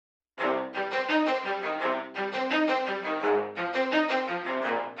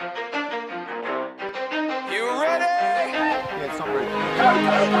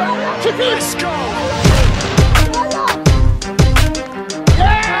Let's go.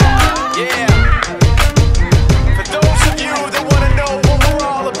 Yeah. For those of you that want to know what we're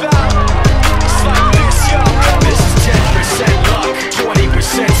all about, it's like this, y'all. This is 10% luck,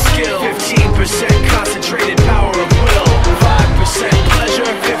 20% skill, 15% concentrated power of will, 5% pleasure,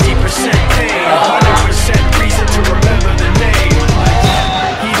 50% pain, 100% reason to remember the name.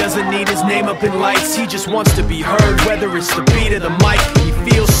 He doesn't need his name up in lights, he just wants to be heard, whether it's the beat of the mic. He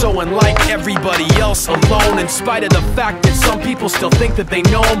feels so unlike everybody else, alone, in spite of the fact that some people still think that they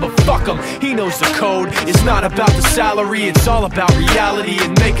know him. But fuck him, he knows the code. It's not about the salary, it's all about reality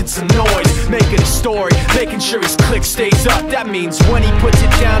and making some noise, making a story, making sure his click stays up. That means when he puts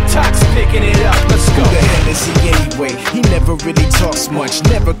it down, Tox picking it up. Let's go. Who the hell is he anyway? He never really talks much,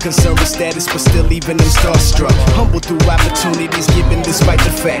 never concerned with status, but still leaving him starstruck. Humble through opportunities given despite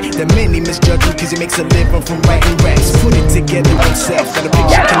the fact that many misjudge him cause he makes a living from writing raps. Put it together himself, got a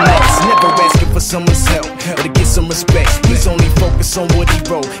picture connects, never asking for someone's help or to get some respect. He's only focused on what he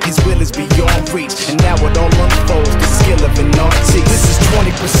wrote, his will is beyond reach, and now it all unfolds, the skill of an artist. This is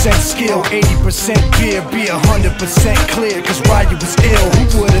 20% skill, 80% fear, be 100% clear, cause Ryu was ill.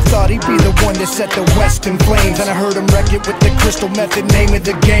 Who would've thought he'd be the one that set the West in flames? And I heard him wreck it with the crystal method, name of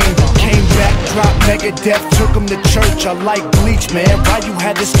the game. Came back, dropped Megadeth, took him to church. I like Bleach, man, Ryu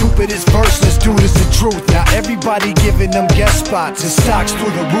had the stupidest verse, let's do this the truth. Now everybody giving them guest spots and stocks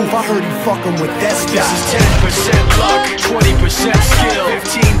through the roof. I heard he fucking with that stock. This is 10% luck, 20% skill,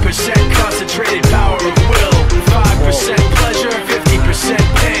 15% concentrated power of will, 5% pleasure, 50%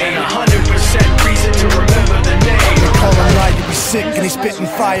 pain, 100% reason to remember the name. They call him Ryu, he's sick and he's spitting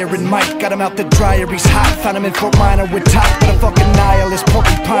fire. And Mike got him out the dryer, he's hot. Found him in Fort Minor with top, but a fucking nihilist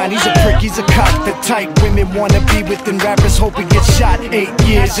porcupine. He's a prick, he's a cock. The type women wanna be within, rappers hope he gets shot. 8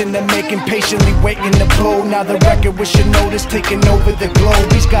 years in the making, patiently waiting to blow. Now the record with your notice taking over the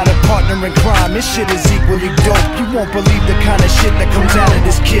globe. He's got a partner in crime, this shit is equally dope. You won't believe the kind of shit that comes out of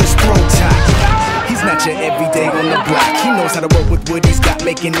this kid's throat. He's not your everyday on the block. He knows how to work with what he's got,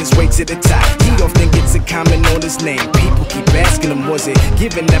 making his way to the top. He often gets a comment on his name. People keep asking him, was it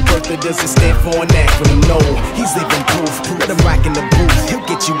given that birth, or does it stand for an acronym? No, he's living proof. Let him rock in the booth. He'll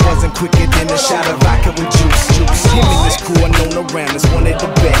get you buzzing quicker than a shot of vodka with juice. Him and his crew are known around as one of the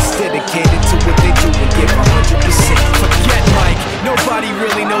best, dedicated to what they do and give 100%. Forget Mike, nobody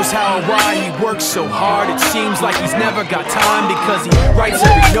really knows how or why he works so hard. It seems like he's never got time, because he writes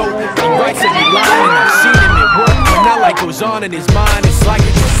every note, he writes every line. And I've seen him at work, when that light goes on in his mind, it's like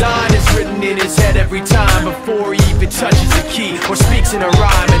a design is written in his head every time, before he even touches a key or speaks in a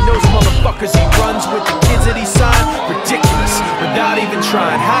rhyme. And those motherfuckers he runs with, the kids that he signed, ridiculous, without even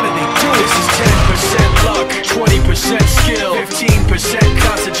trying. How do they do it? This is 10% luck, 20% skill, 15%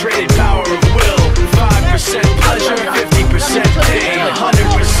 concentrated power of will, 5% pleasure, 50% pain, 100%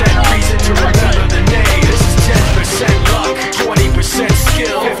 reason to remember the name. This is 10% luck, 20%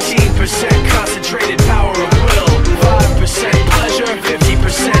 skill, 15% concentrated power of will, 5% pleasure,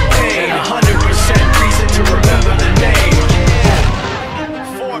 50% pain, 100% reason to remember the name.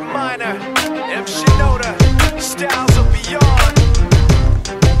 Fort Minor, M. Shinoda, styles of beyond.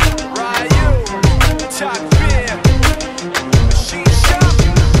 Ryu, Top Beer, Machine Shop.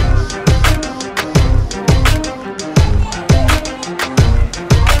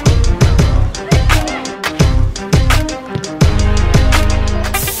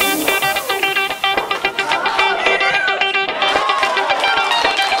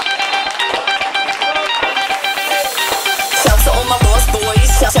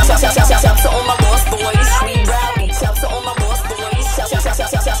 Shouts to all my boss boys, we rowdy. Shouts to all my boss boys. Shouts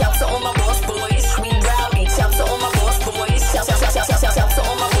to all my boss boys, we rowdy. Shouts to all my boss boys. Shouts to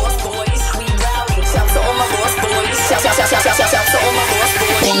all my boss boys, we rowdy. Shouts to all my boss boys. Shouts to all my boss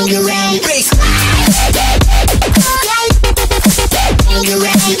boys. When you're ready, bass. When you're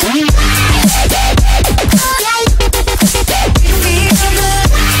ready, when you're ready.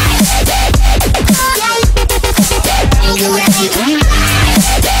 You're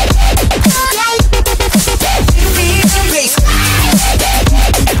ready.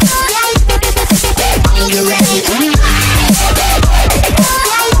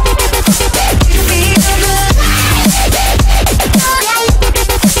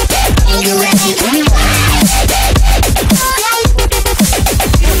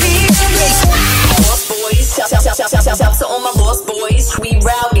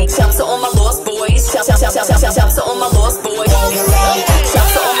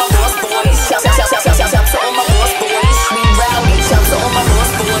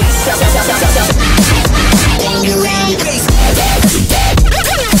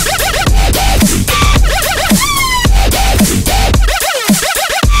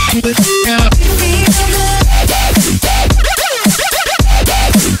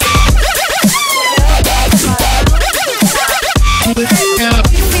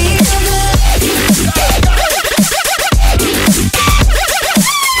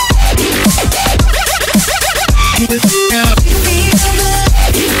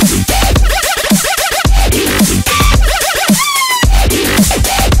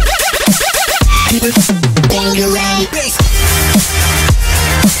 Bangarang.